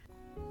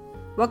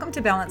Welcome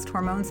to Balanced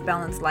Hormones,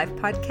 Balanced Life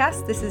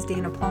podcast. This is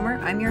Dana Palmer.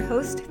 I'm your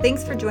host.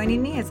 Thanks for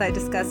joining me as I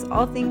discuss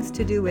all things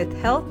to do with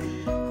health,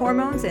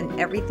 hormones, and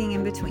everything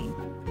in between.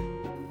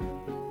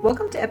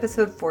 Welcome to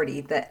episode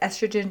 40, the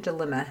Estrogen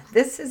Dilemma.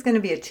 This is going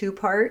to be a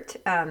two-part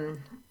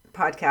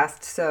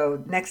podcast.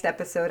 So next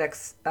episode,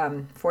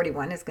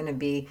 41, is going to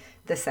be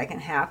the second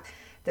half.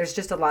 There's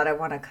just a lot I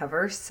want to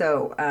cover.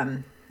 So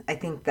I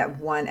think that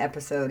one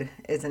episode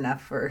is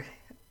enough for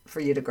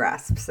you to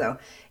grasp. So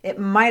it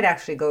might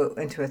actually go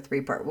into a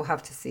three-part. We'll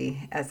have to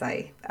see as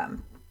it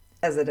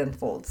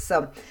unfolds.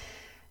 So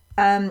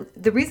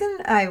the reason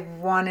I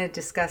want to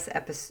discuss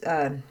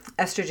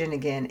estrogen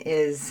again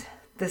is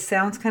this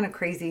sounds kind of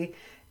crazy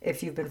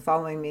if you've been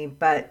following me,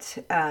 but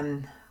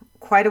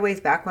quite a ways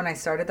back when I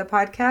started the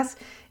podcast,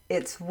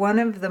 it's one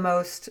of the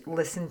most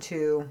listened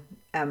to.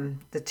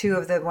 The two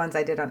of the ones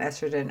I did on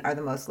estrogen are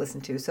the most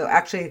listened to. So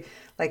actually,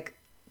 like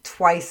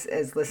twice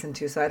as listened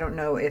to. So I don't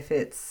know if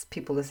it's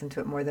people listen to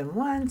it more than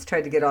once,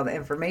 tried to get all the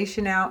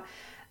information out.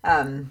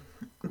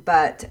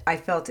 But I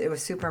felt it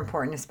was super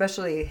important,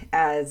 especially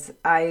as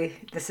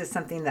this is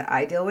something that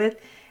I deal with.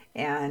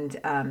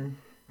 And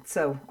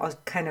so I'll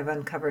kind of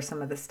uncover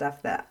some of the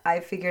stuff that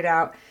I figured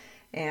out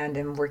and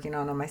am working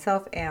on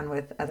myself and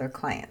with other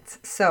clients.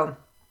 So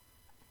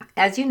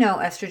as you know,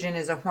 estrogen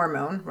is a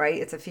hormone, right?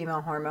 It's a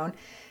female hormone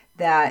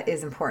that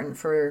is important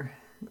for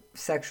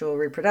sexual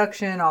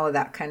reproduction, all of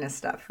that kind of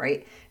stuff,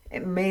 right?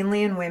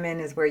 Mainly in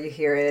women is where you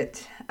hear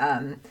it,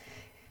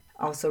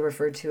 also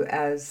referred to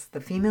as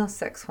the female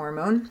sex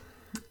hormone.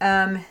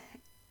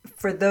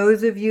 For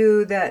those of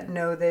you that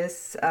know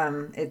this,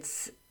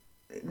 this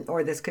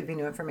could be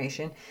new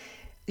information.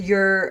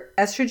 Your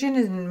estrogen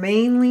is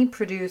mainly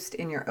produced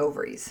in your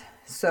ovaries.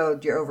 So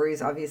your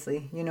ovaries,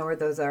 obviously, you know where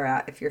those are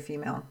at if you're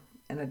female,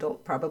 an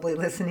adult probably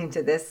listening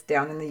to this,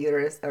 down in the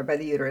uterus or by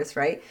the uterus,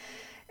 right?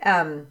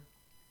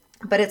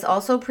 But it's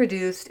also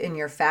produced in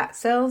your fat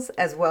cells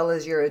as well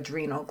as your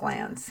adrenal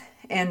glands.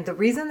 And the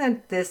reason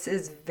that this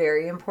is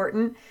very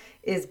important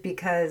is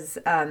because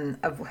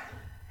of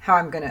how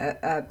I'm going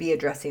to be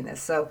addressing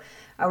this. So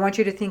I want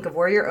you to think of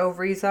where your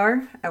ovaries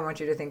are. I want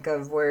you to think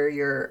of where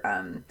your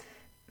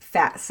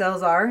fat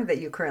cells are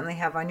that you currently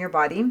have on your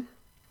body,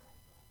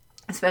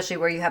 especially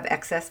where you have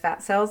excess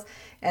fat cells,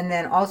 and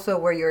then also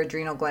where your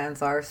adrenal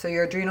glands are. So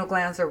your adrenal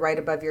glands are right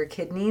above your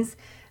kidneys.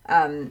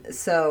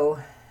 So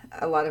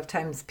a lot of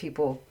times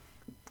people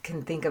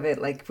can think of it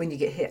like when you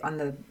get hit on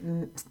the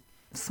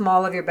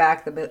small of your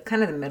back,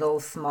 kind of the middle,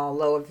 small,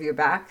 low of your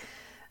back,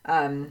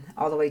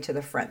 all the way to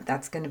the front.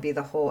 That's going to be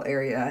the whole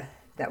area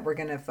that we're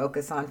going to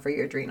focus on for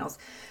your adrenals.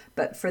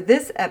 But for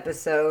this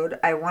episode,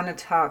 I want to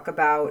talk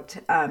about,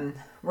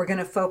 we're going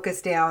to focus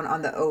down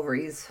on the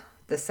ovaries,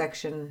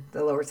 the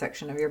lower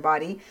section of your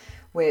body,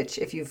 which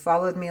if you've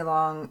followed me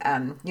along,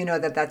 you know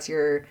that's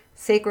your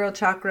sacral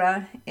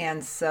chakra.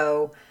 And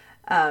so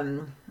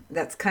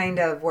that's kind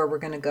of where we're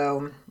going to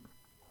go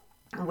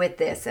with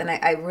this. And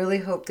I really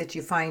hope that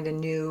you find a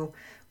new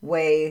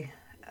way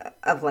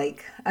of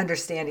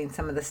understanding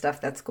some of the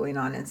stuff that's going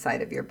on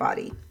inside of your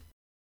body.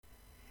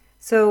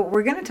 So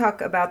we're going to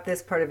talk about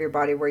this part of your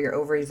body where your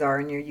ovaries are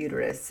and your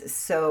uterus.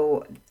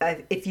 So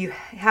if you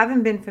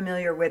haven't been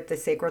familiar with the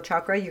sacral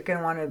chakra, you're going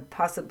to want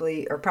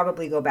to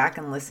probably go back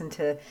and listen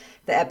to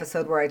the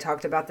episode where I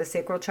talked about the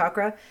sacral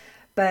chakra.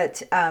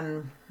 But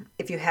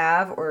if you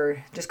have,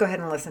 or just go ahead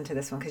and listen to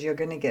this one because you're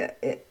going to get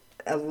it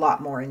a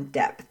lot more in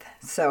depth.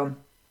 So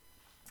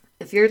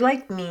if you're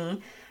like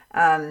me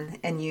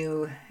and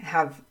you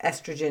have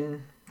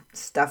estrogen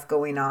stuff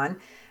going on,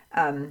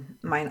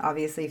 mine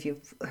obviously, if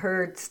you've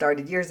heard,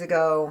 started years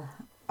ago,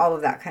 all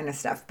of that kind of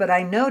stuff. But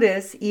I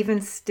notice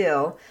even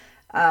still,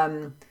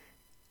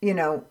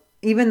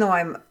 even though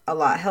I'm a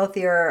lot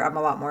healthier, I'm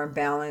a lot more in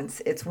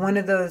balance, it's one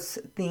of those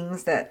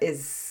things that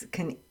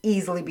can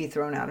easily be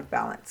thrown out of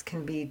balance,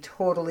 can be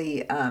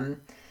totally,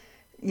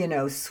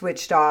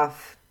 switched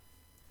off.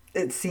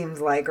 It seems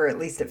like, or at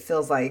least it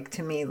feels like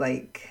to me,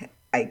 like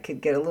I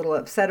could get a little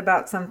upset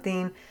about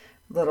something,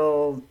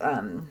 little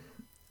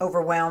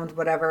overwhelmed,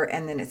 whatever,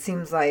 and then it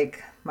seems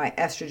like my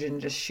estrogen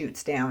just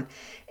shoots down.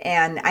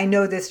 And I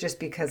know this just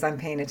because I'm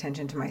paying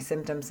attention to my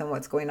symptoms and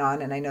what's going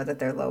on, and I know that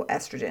they're low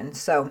estrogen.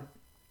 So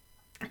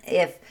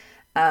if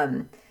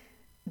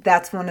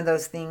that's one of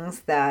those things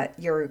that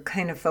you're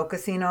kind of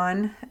focusing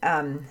on,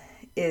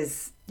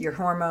 is your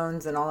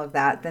hormones and all of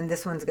that, then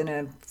this one's going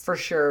to for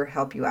sure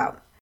help you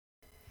out.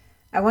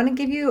 I want to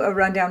give you a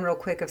rundown real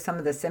quick of some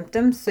of the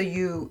symptoms so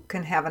you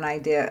can have an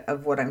idea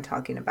of what I'm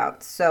talking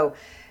about. So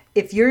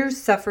if you're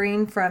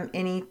suffering from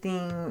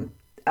anything,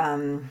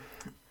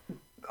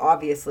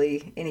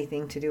 obviously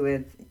anything to do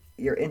with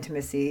your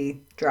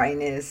intimacy,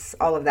 dryness,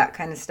 all of that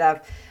kind of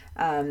stuff,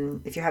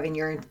 if you're having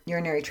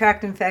urinary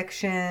tract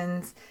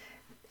infections,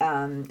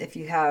 if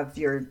you have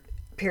your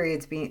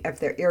periods if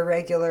they're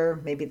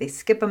irregular, maybe they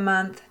skip a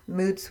month,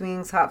 mood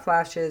swings, hot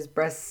flashes,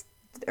 breasts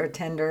are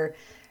tender,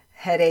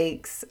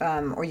 headaches,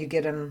 or you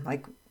get them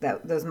like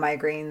those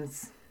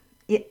migraines,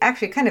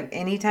 actually kind of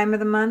any time of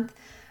the month,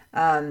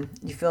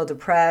 you feel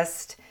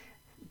depressed,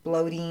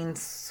 bloating,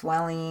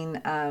 swelling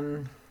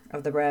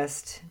of the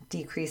breast,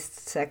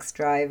 decreased sex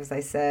drive, as I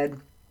said,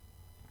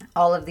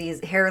 all of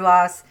these, hair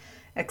loss,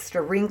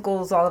 extra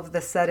wrinkles all of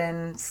the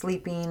sudden,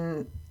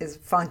 sleeping is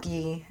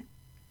funky,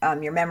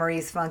 your memory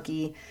is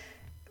funky,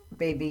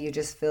 maybe you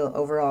just feel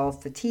overall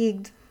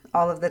fatigued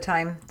all of the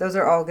time. Those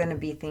are all going to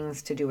be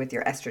things to do with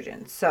your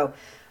estrogen. So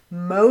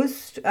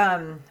most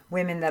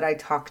women that I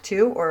talk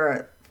to,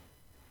 or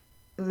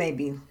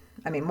maybe,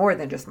 more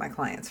than just my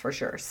clients for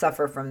sure,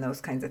 suffer from those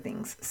kinds of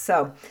things.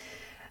 So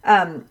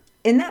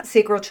in that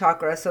sacral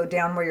chakra, so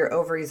down where your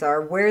ovaries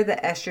are, where the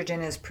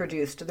estrogen is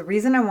produced, the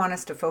reason I want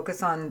us to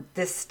focus on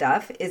this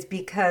stuff is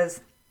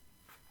because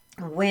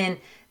when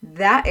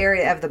that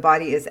area of the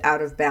body is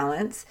out of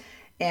balance,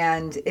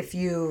 and if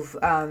you've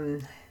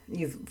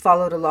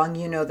followed along,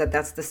 you know that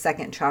that's the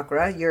second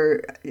chakra.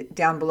 You're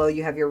down below,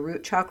 you have your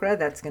root chakra.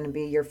 That's going to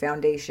be your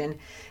foundation.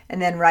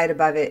 And then right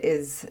above it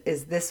is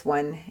this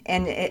one.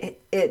 And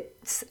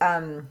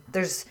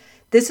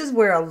this is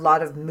where a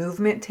lot of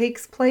movement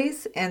takes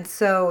place. And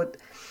so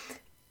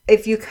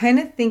if you kind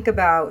of think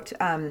about,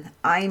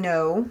 I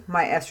know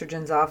my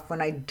estrogen's off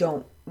when I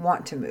don't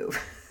want to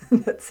move.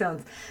 That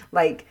sounds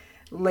like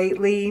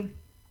lately,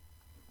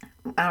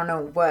 I don't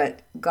know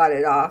what got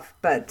it off,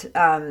 but,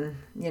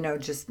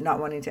 just not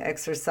wanting to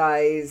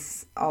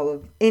exercise,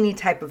 any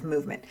type of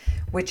movement,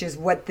 which is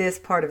what this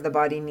part of the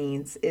body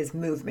needs, is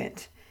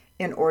movement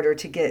in order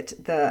to get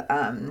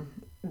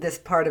this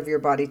part of your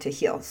body to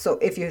heal. So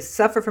if you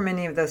suffer from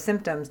any of those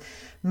symptoms,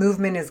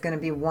 movement is going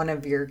to be one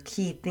of your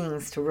key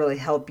things to really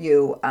help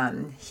you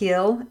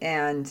heal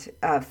and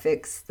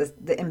fix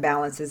the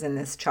imbalances in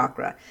this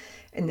chakra,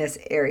 in this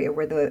area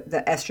where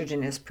the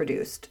estrogen is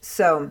produced.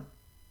 So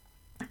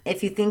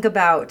if you think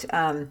about,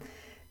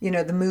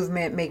 the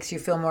movement makes you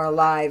feel more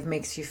alive,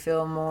 makes you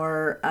feel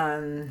more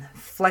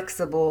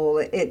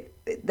flexible.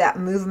 That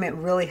movement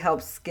really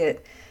helps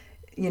get,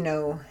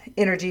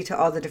 energy to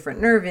all the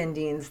different nerve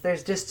endings.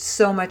 There's just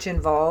so much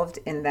involved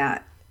in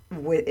that,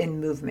 in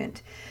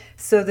movement.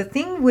 So the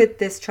thing with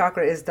this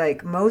chakra is,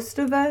 like, most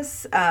of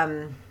us,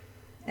 and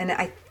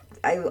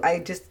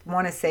I just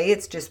want to say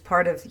it's just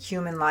part of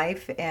human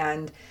life,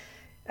 and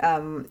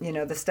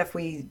the stuff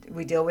we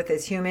deal with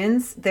as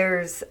humans,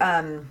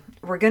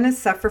 we're going to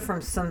suffer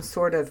from some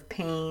sort of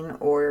pain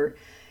or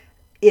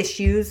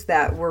issues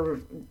that were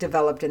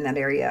developed in that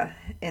area,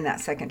 in that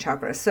second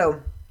chakra.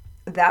 So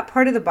that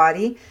part of the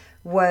body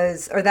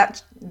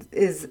that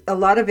is a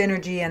lot of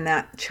energy, and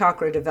that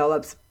chakra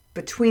develops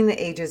between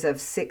the ages of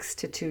 6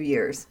 to 2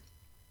 years.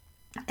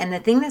 And the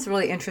thing that's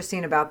really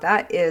interesting about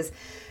that is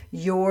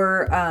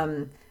your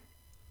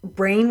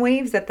brain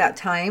waves at that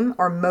time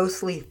are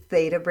mostly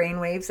theta brain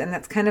waves, and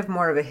that's kind of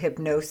more of a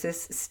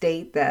hypnosis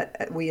state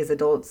that we as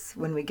adults,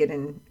 when we get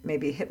in,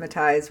 maybe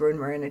hypnotized, when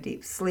we're in a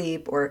deep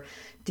sleep or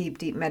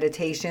deep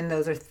meditation,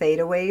 those are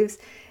theta waves.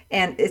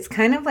 And it's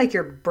kind of like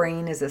your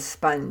brain is a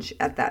sponge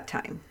at that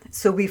time.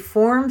 So we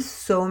form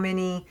so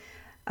many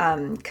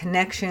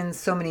connections,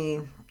 so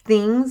many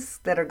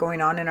things that are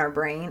going on in our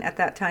brain at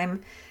that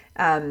time.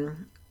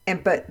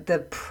 But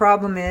the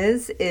problem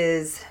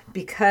is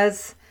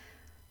because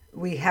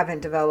we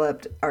haven't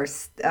developed our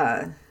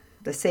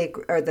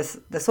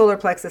the solar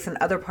plexus and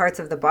other parts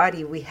of the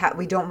body, we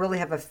don't really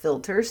have a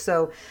filter.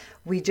 So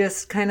we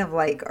just kind of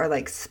are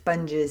like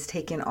sponges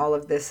taking all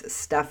of this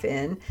stuff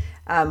in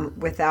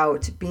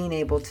without being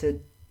able to,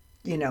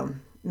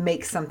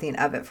 make something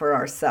of it for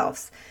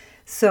ourselves.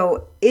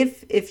 So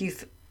if you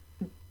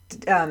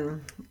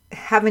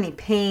have any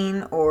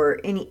pain or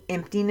any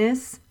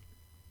emptiness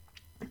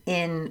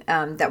in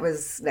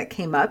that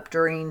came up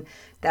during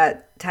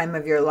that time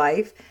of your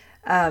life,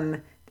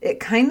 it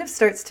kind of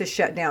starts to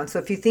shut down. So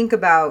if you think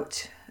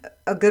about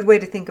a good way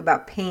to think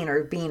about pain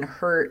or being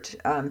hurt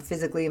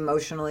physically,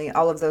 emotionally,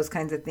 all of those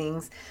kinds of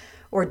things,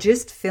 or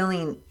just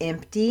feeling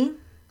empty,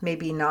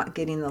 maybe not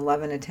getting the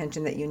love and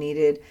attention that you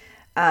needed,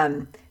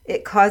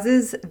 it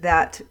causes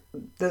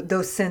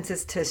those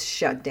senses to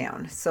shut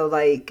down. So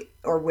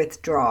or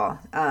withdraw.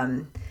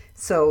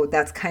 So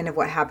that's kind of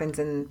what happens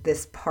in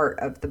this part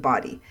of the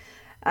body.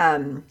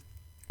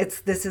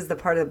 This is the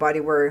part of the body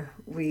where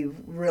we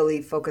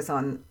really focus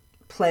on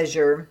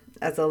pleasure.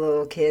 As a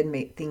little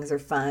kid, things are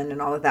fun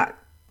and all of that.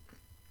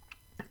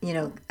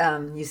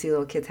 You see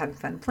little kids having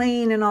fun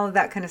playing and all of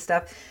that kind of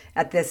stuff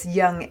at this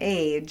young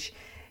age.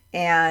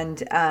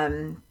 And,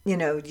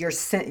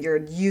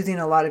 you're using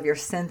a lot of your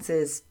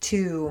senses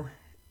to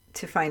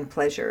find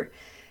pleasure.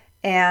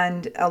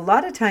 And a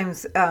lot of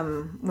times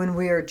when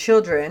we are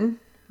children,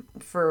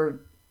 for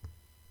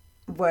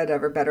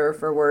whatever, better or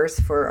for worse,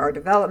 for our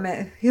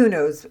development, who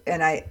knows?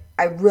 And I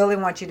really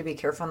want you to be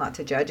careful not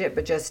to judge it,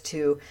 but just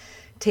to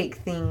take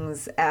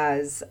things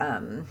as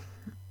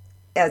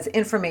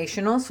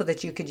informational so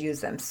that you could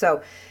use them.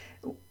 So,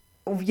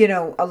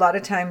 a lot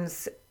of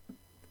times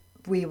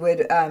we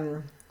would,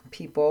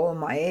 people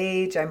my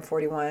age, I'm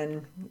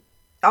 41,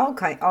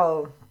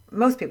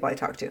 most people I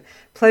talk to,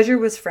 pleasure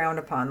was frowned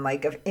upon,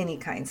 of any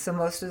kind. So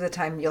most of the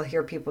time you'll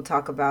hear people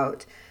talk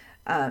about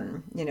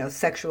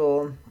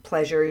sexual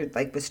pleasure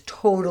like was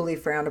totally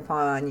frowned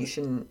upon. You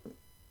shouldn't,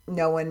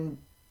 no one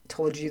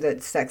told you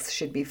that sex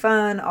should be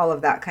fun, all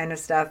of that kind of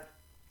stuff.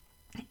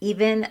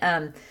 Even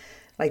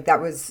like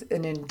that was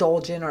an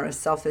indulgent or a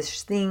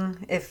selfish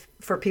thing if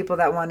for people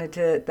that wanted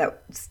to,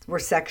 that were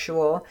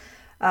sexual.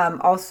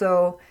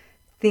 Also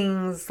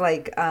things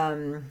like,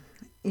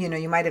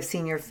 you might have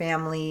seen your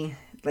family,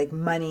 like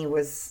money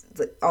was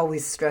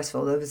always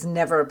stressful. It was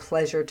never a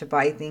pleasure to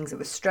buy things. It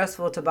was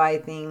stressful to buy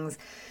things.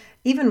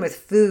 Even with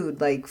food,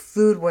 like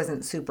food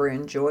wasn't super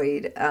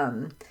enjoyed.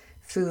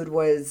 Food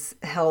was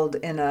held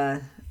in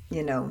a,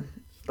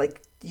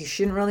 like you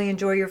shouldn't really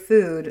enjoy your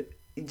food.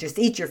 You just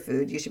eat your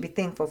food. You should be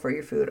thankful for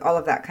your food, all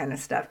of that kind of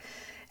stuff.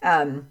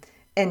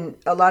 And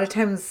a lot of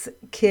times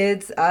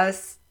kids,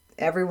 us,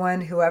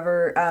 everyone,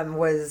 whoever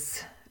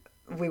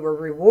we were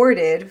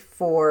rewarded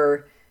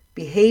for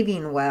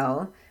behaving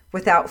well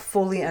without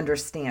fully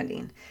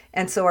understanding.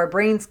 And so our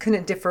brains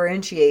couldn't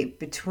differentiate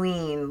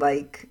between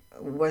like,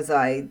 was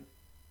I,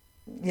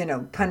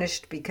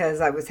 punished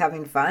because I was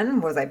having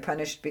fun? Was I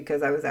punished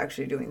because I was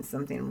actually doing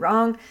something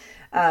wrong?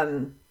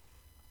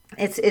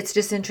 It's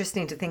just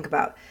interesting to think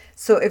about.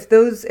 So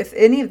if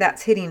any of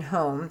that's hitting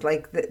home,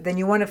 like then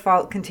you want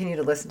to continue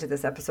to listen to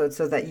this episode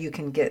so that you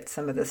can get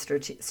some of the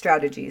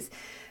strategies.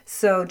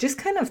 So just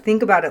kind of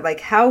think about it, like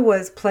how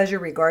was pleasure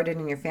regarded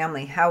in your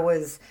family? How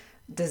was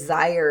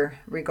desire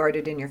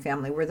regarded in your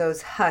family? Were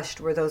those hushed?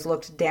 Were those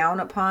looked down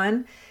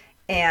upon?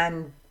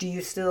 And do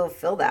you still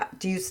feel that?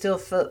 Do you still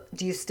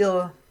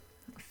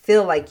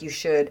feel like you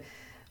should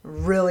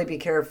really be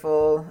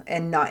careful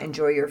and not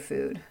enjoy your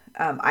food?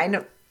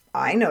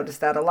 I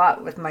noticed that a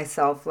lot with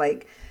myself.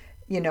 Like,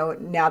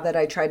 now that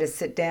I try to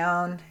sit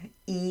down,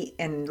 eat,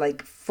 and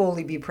like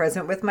fully be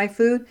present with my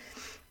food,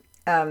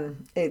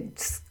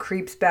 it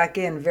creeps back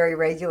in very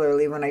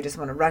regularly when I just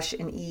want to rush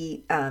and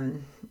eat,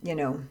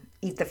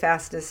 eat the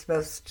fastest,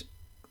 most,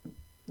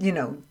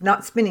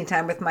 not spending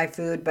time with my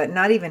food, but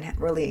not even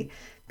really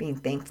being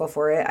thankful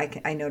for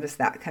it. I noticed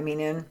that coming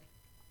in.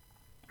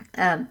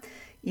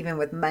 Even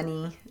with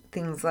money,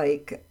 things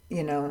like,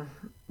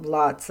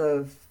 lots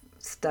of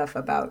stuff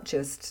about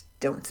just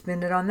don't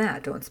spend it on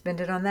that, don't spend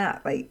it on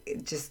that.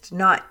 Like just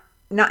not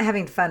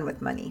having fun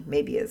with money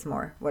maybe is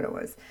more what it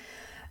was.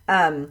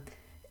 And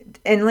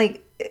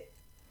like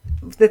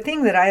the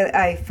thing that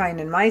I find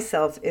in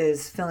myself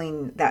is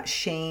feeling that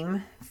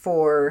shame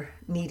for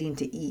needing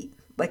to eat.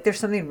 Like there's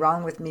something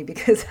wrong with me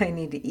because I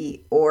need to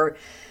eat. Or,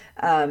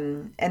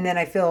 and then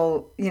I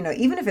feel,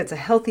 even if it's a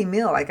healthy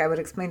meal, like I would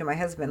explain to my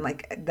husband,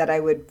 like that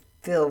I would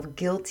feel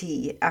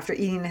guilty after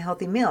eating a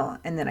healthy meal.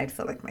 And then I'd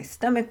feel like my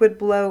stomach would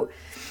bloat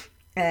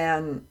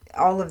and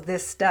all of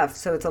this stuff.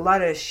 So it's a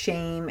lot of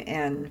shame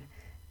and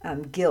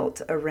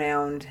guilt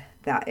around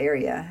that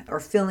area, or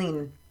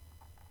feeling,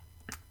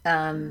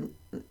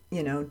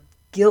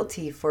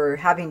 guilty for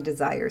having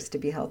desires to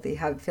be healthy,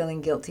 feeling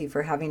guilty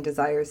for having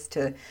desires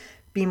to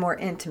be more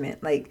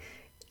intimate. Like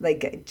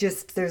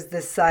just there's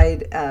this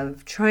side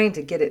of trying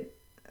to get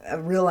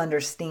a real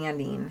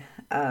understanding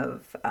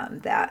of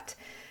that.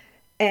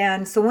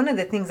 And so one of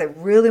the things I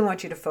really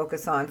want you to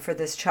focus on for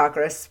this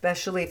chakra,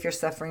 especially if you're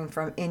suffering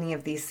from any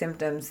of these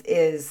symptoms,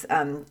 is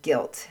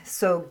guilt.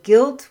 So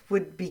guilt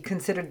would be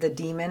considered the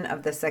demon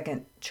of the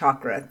second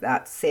chakra,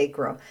 that's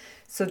sacral.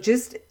 So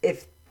just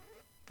if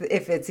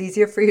it's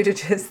easier for you to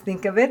just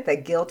think of it,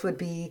 that guilt would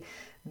be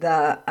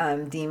the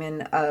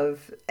demon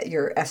of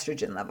your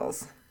estrogen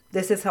levels.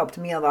 This has helped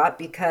me a lot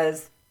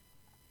because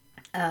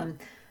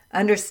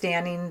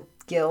understanding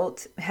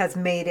guilt has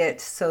made it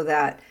so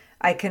that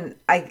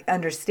I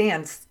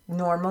understand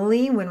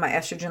normally when my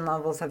estrogen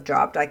levels have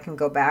dropped, I can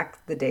go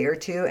back the day or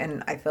two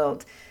and I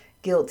felt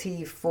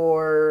guilty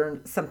for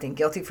something,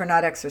 guilty for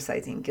not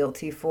exercising,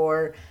 guilty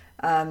for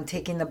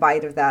taking the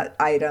bite of that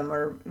item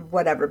or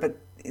whatever, but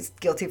it's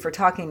guilty for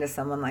talking to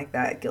someone like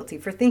that, guilty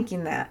for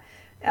thinking that.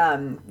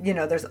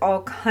 There's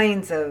all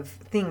kinds of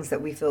things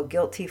that we feel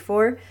guilty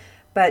for,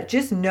 but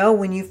just know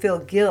when you feel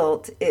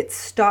guilt, it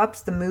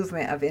stops the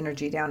movement of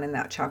energy down in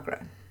that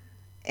chakra.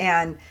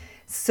 And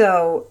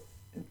so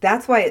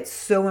that's why it's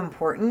so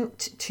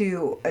important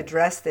to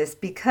address this,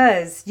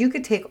 because you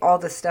could take all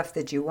the stuff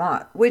that you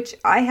want, which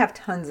I have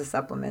tons of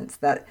supplements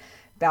that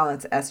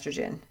balance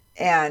estrogen.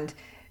 And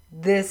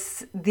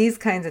these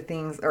kinds of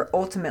things are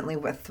ultimately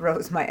what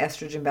throws my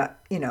estrogen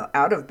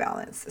out of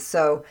balance.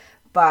 So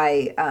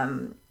by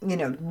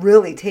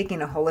really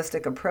taking a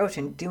holistic approach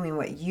and doing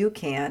what you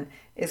can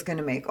is going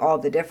to make all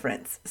the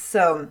difference.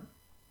 So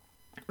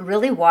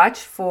really watch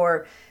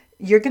for,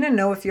 you're going to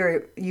know if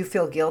you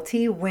feel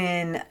guilty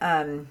when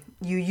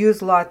you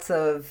use lots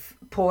of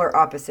polar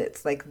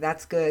opposites, like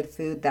that's good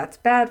food, that's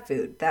bad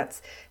food,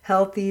 that's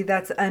healthy,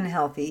 that's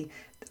unhealthy.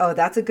 Oh,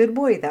 that's a good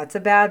boy, that's a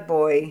bad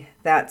boy,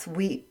 that's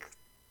weak.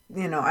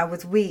 I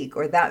was weak,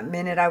 or that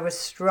minute I was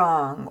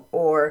strong,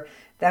 or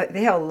that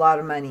they have a lot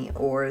of money,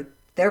 or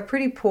they're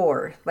pretty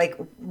poor. Like,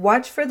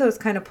 watch for those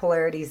kind of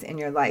polarities in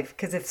your life,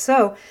 because if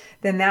so,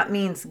 then that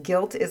means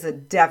guilt is a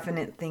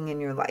definite thing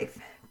in your life.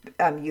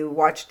 You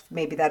watched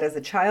maybe that as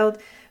a child,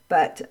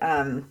 but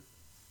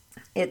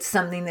it's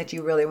something that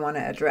you really want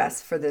to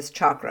address for this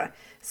chakra.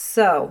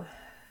 So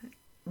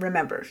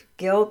remember,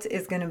 guilt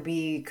is going to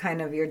be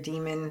kind of your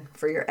demon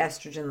for your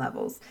estrogen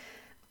levels.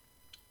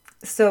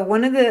 So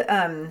one of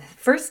the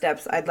first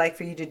steps I'd like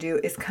for you to do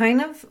is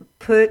kind of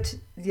put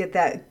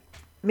that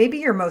maybe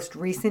your most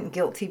recent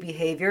guilty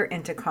behavior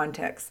into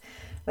context.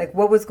 Like,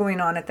 what was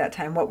going on at that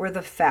time? What were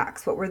the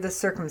facts? What were the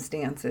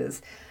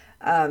circumstances?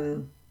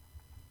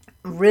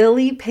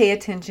 Really pay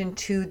attention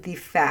to the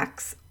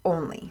facts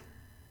only.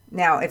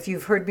 Now, if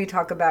you've heard me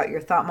talk about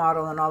your thought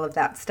model and all of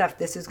that stuff,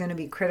 this is going to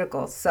be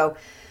critical. So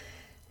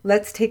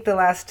let's take the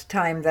last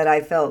time that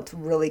I felt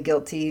really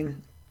guilty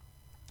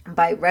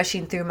by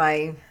rushing through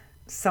my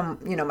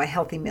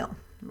healthy meal,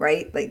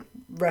 right? Like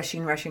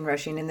rushing.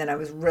 And then I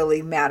was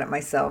really mad at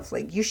myself.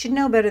 Like, you should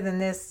know better than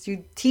this.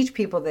 You teach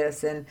people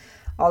this and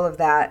all of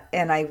that.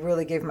 And I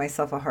really gave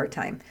myself a hard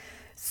time.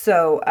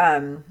 So,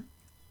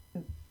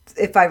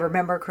 if I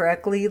remember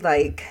correctly,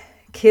 like,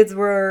 kids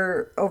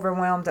were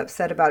overwhelmed,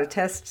 upset about a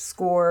test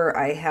score.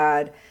 I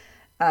had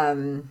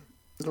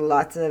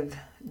lots of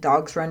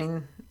dogs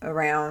running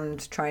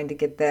around trying to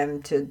get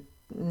them to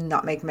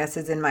not make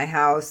messes in my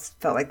house.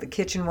 Felt like the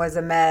kitchen was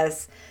a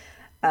mess.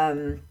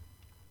 And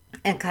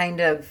kind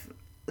of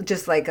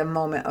just like a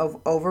moment of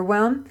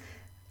overwhelm,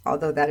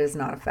 although that is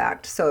not a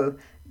fact. So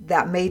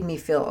that made me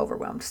feel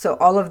overwhelmed. So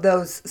all of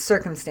those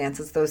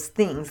circumstances, those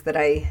things that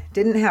I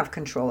didn't have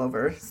control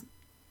over,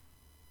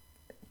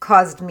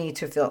 caused me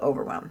to feel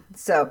overwhelmed.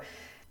 So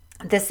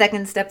the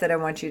second step that I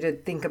want you to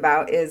think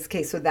about is,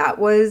 okay, so that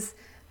was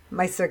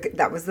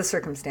that was the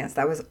circumstance.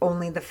 That was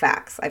only the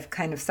facts. I've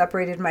kind of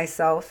separated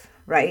myself,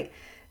 right?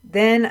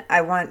 Then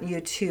I want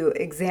you to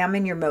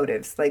examine your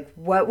motives. Like,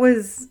 what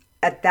was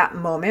at that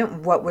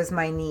moment, what was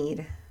my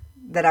need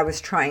that I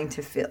was trying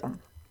to fill?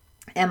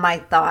 And my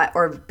thought,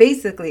 or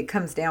basically it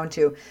comes down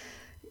to,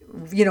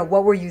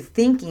 what were you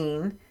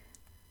thinking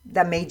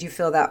that made you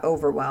feel that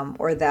overwhelm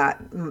or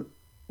that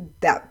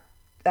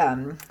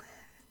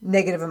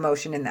negative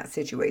emotion in that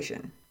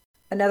situation?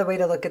 Another way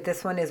to look at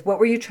this one is, what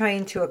were you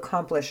trying to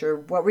accomplish, or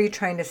what were you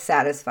trying to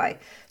satisfy?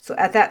 So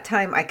at that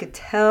time, I could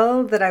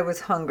tell that I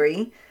was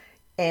hungry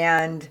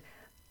and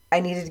I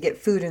needed to get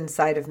food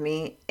inside of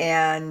me.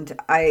 And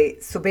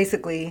so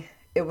basically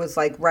it was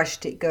like rush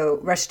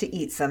to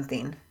eat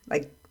something.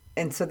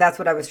 And so that's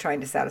what I was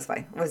trying to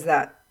satisfy, was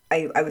that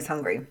I was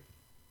hungry.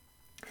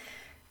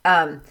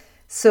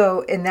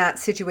 So in that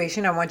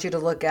situation, I want you to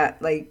look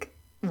at, like,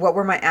 what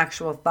were my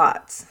actual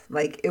thoughts?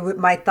 Like,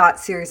 my thought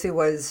seriously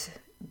was,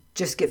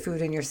 just get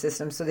food in your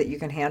system so that you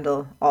can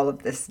handle all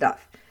of this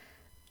stuff.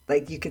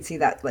 Like, you could see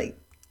that, like,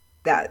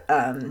 that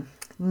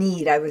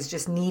need. I was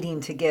just needing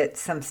to get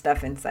some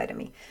stuff inside of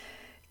me.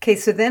 Okay,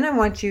 so then I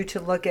want you to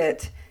look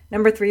at,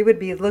 number 3 would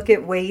be, look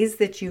at ways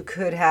that you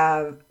could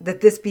have,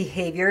 that this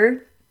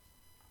behavior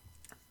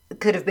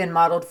could have been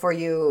modeled for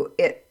you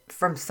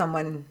from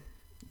someone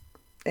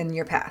in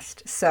your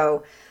past.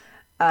 So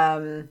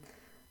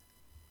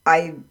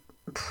I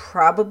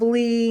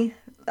probably,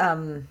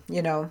 I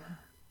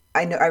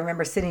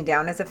remember sitting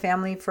down as a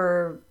family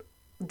for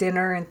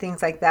dinner and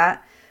things like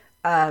that.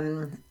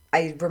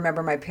 I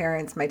remember my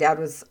dad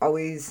was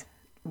always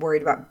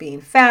worried about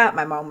being fat.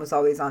 My mom was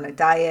always on a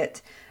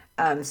diet.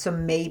 So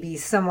maybe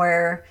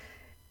somewhere,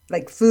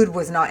 like, food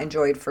was not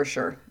enjoyed for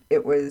sure.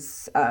 It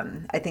was,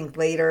 I think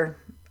later,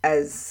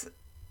 as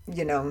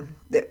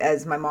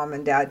my mom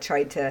and dad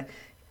tried to,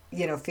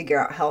 figure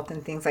out health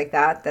and things like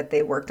that, that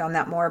they worked on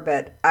that more.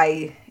 But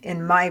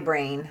in my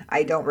brain,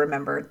 I don't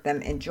remember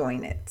them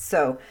enjoying it.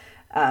 So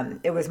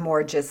it was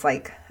more just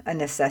like a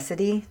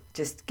necessity,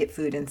 just get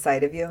food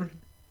inside of you,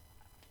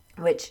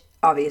 which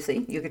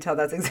obviously you could tell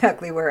that's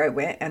exactly where I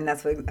went, and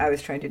that's what I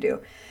was trying to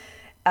do.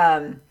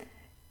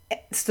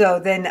 So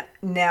then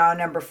now,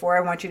 number 4,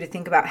 I want you to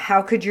think about,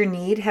 how could your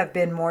need have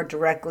been more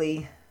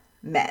directly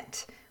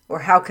met? Or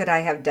how could I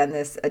have done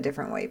this a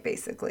different way,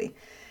 basically?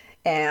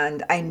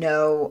 And I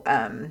know,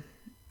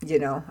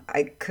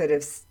 I could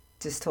have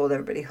just told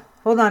everybody,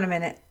 hold on a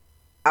minute,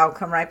 I'll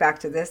come right back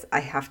to this.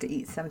 I have to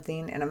eat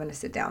something and I'm going to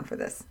sit down for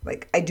this.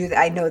 Like,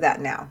 I know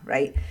that now,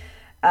 right?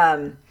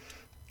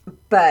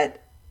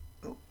 But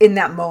in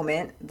that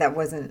moment, that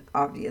wasn't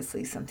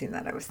obviously something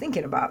that I was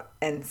thinking about.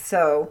 And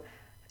so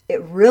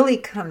it really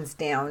comes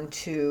down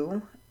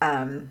to,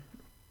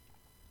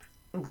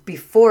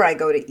 before I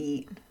go to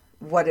eat,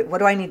 what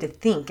do I need to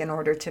think in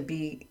order to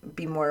be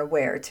more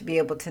aware, to be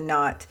able to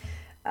not,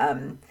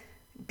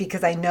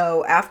 because I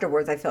know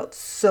afterwards I felt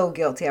so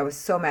guilty. I was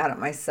so mad at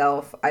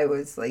myself. I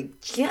was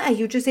like, yeah,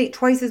 you just ate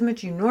twice as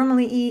much you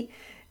normally eat.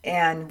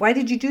 And why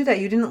did you do that?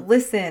 You didn't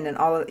listen. And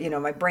all of,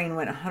 my brain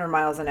went 100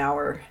 miles an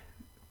hour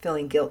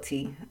feeling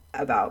guilty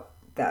about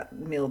that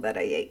meal that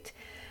I ate.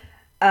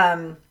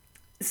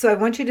 So I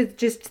want you to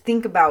just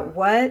think about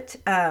what,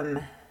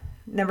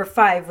 number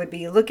 5 would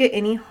be, look at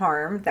any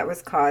harm that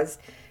was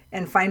caused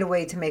and find a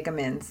way to make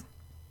amends.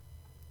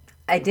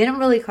 I didn't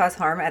really cause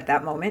harm at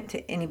that moment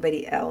to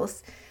anybody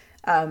else,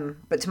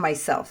 but to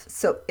myself.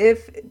 So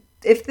if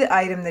the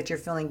item that you're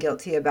feeling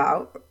guilty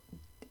about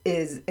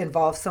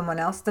involves someone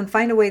else, then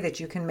find a way that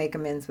you can make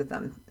amends with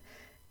them,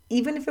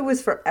 even if it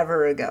was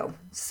forever ago.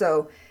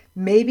 So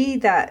maybe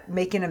that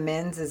making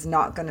amends is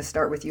not going to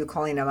start with you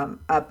calling them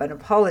up and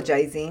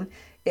apologizing.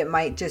 It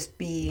might just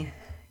be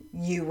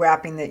you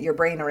wrapping your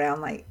brain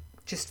around, like,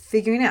 just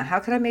figuring out, how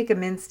can I make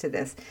amends to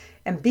this?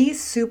 And be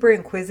super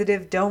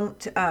inquisitive.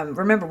 Don't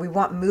remember, we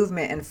want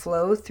movement and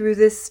flow through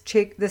this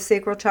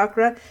sacral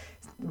chakra,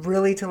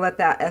 really, to let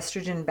that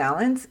estrogen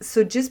balance.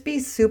 So just be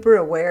super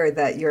aware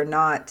that you're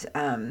not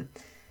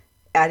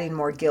adding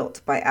more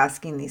guilt by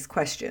asking these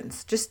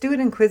questions. Just do it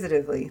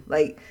inquisitively.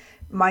 Like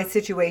my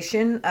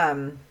situation,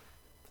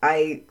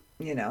 I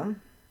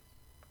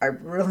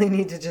really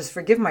need to just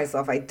forgive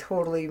myself. I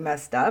totally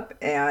messed up,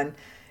 and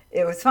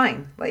it was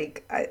fine.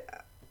 Like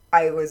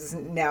I was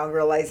now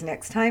realize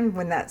next time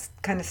when that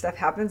kind of stuff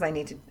happens, I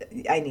need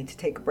to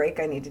take a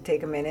break. I need to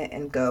take a minute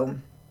and go,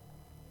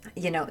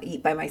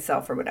 eat by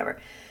myself or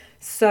whatever.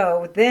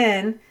 So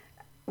then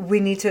we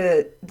need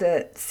to,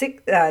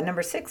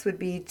 number 6 would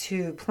be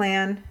to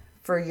plan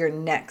for your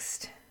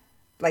next,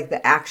 like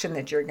the action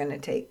that you're going to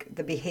take,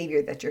 the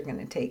behavior that you're going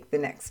to take the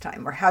next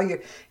time, or how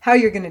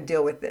you're going to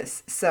deal with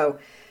this. So,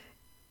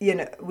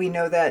 we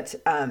know that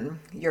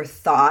your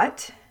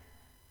thought,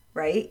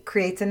 right,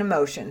 creates an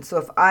emotion. So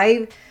if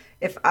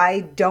I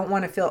don't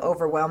want to feel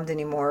overwhelmed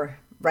anymore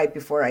right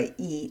before I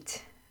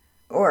eat,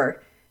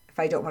 or if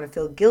I don't want to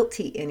feel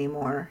guilty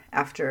anymore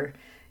after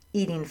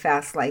eating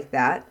fast like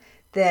that,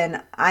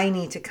 then I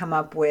need to come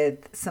up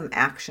with some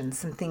actions,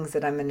 some things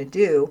that I'm going to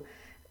do,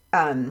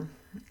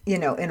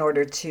 in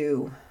order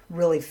to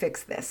really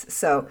fix this.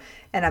 So,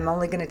 and I'm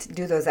only going to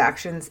do those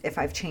actions if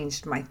I've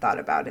changed my thought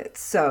about it.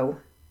 So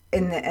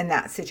in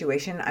that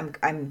situation,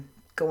 I'm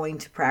going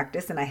to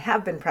practice, and I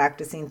have been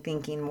practicing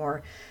thinking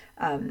more,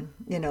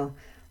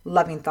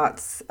 loving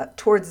thoughts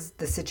towards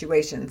the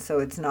situation. So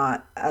it's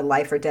not a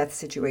life or death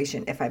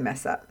situation if I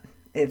mess up.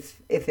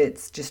 If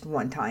it's just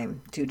one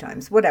time, 2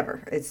 times,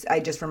 whatever. I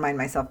just remind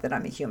myself that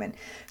I'm a human.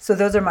 So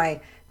that's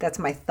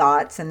my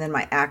thoughts, and then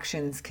my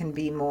actions can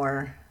be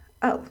more,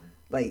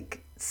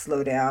 like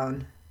slow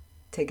down,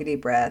 take a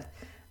deep breath,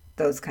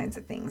 those kinds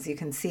of things. You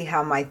can see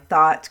how my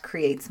thought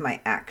creates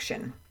my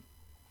action.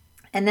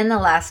 And then the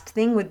last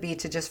thing would be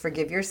to just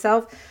forgive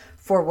yourself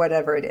for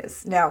whatever it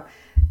is. Now,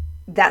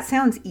 that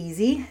sounds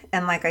easy.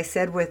 And like I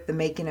said, with the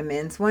making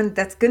amends one,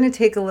 that's going to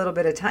take a little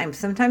bit of time.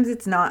 Sometimes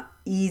it's not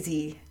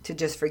easy to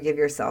just forgive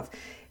yourself.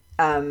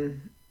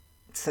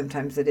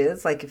 Sometimes it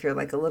is. Like if you're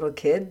like a little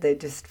kid, they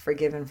just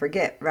forgive and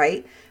forget,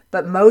 right?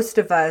 But most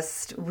of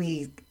us,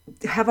 we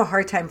have a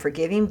hard time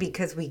forgiving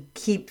because we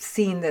keep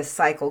seeing this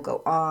cycle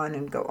go on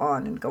and go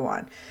on and go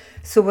on.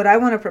 So what I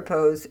want to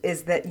propose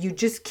is that you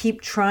just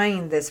keep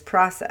trying this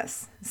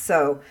process.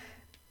 So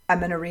I'm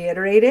going to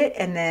reiterate it,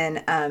 and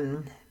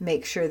then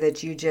make sure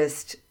that you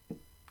just,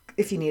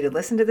 if you need to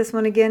listen to this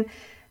one again,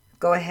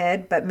 go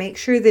ahead, but make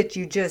sure that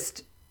you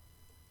just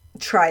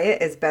try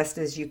it as best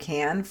as you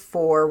can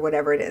for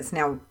whatever it is.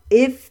 Now,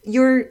 if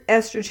your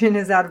estrogen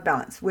is out of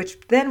balance, which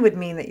then would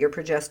mean that your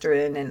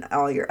progesterone and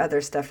all your other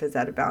stuff is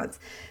out of balance,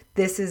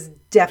 this is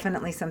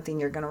definitely something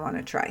you're going to want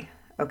to try.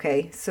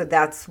 Okay, so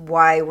that's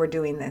why we're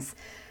doing this.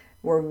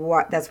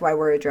 That's why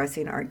we're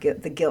addressing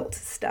the guilt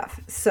stuff.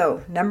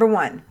 So number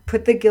 1,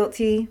 put the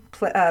guilty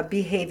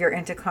behavior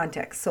into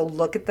context. So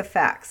look at the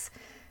facts.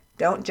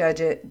 Don't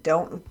judge it.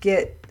 Don't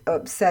get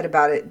upset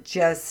about it.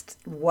 Just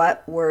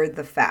what were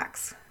the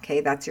facts? Okay,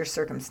 that's your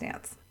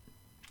circumstance.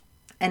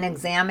 And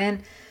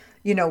examine,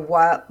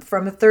 what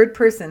from a third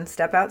person,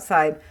 step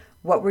outside.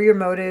 What were your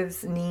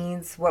motives,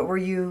 needs? What were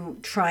you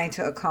trying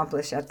to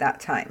accomplish at that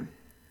time?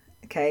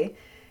 Okay.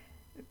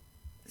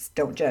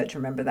 Don't judge,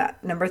 remember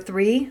that. Number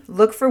 3,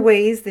 look for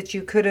ways that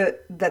you could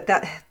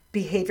that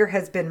behavior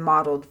has been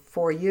modeled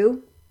for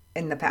you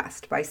in the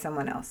past by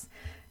someone else.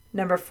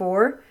 Number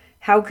 4,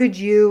 how could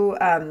you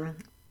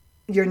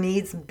your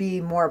needs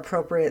be more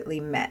appropriately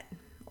met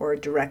or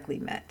directly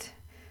met?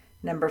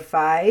 Number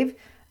 5,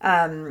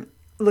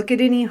 look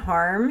at any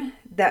harm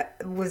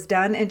that was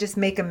done and just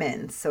make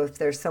amends. So if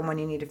there's someone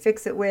you need to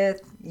fix it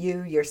with,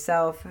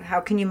 yourself, how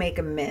can you make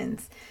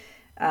amends?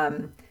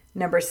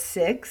 Number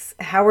 6,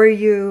 how are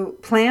you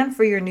plan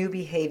for your new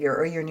behavior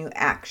or your new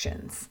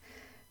actions?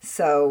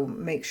 So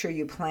make sure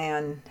you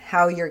plan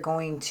how you're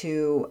going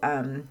to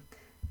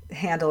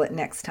handle it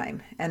next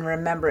time. And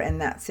remember, in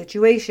that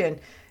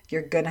situation,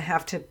 you're going to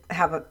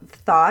have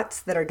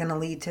thoughts that are going to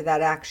lead to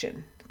that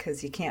action,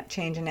 because you can't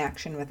change an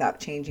action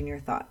without changing your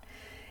thought.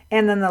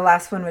 And then the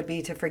last one would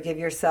be to forgive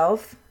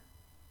yourself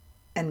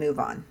and move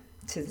on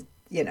to,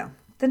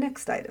 the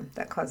next item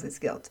that causes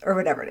guilt or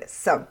whatever it is.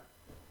 So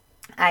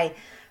I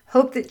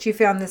hope that you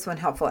found this one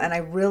helpful. And I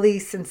really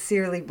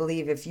sincerely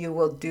believe if you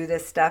will do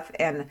this stuff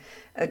and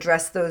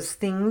address those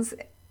things,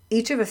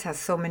 each of us has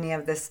so many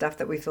of this stuff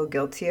that we feel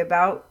guilty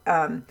about,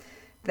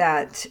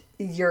 that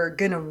you're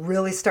going to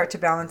really start to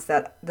balance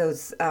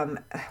those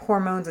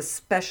hormones,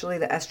 especially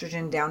the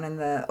estrogen down in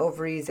the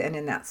ovaries and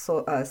in that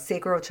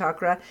sacral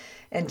chakra,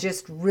 and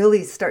just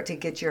really start to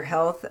get your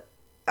health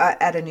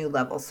at a new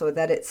level, so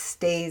that it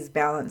stays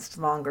balanced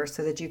longer,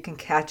 so that you can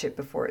catch it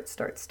before it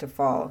starts to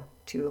fall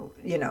to,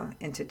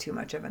 into too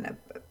much of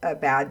a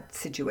bad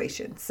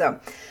situation. So,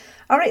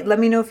 all right, let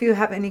me know if you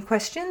have any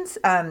questions.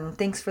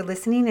 Thanks for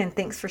listening, and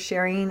thanks for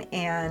sharing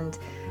and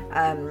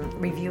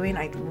reviewing.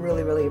 I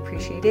really, really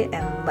appreciate it.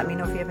 And let me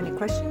know if you have any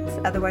questions.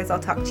 Otherwise, I'll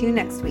talk to you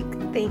next week.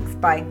 Thanks.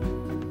 Bye.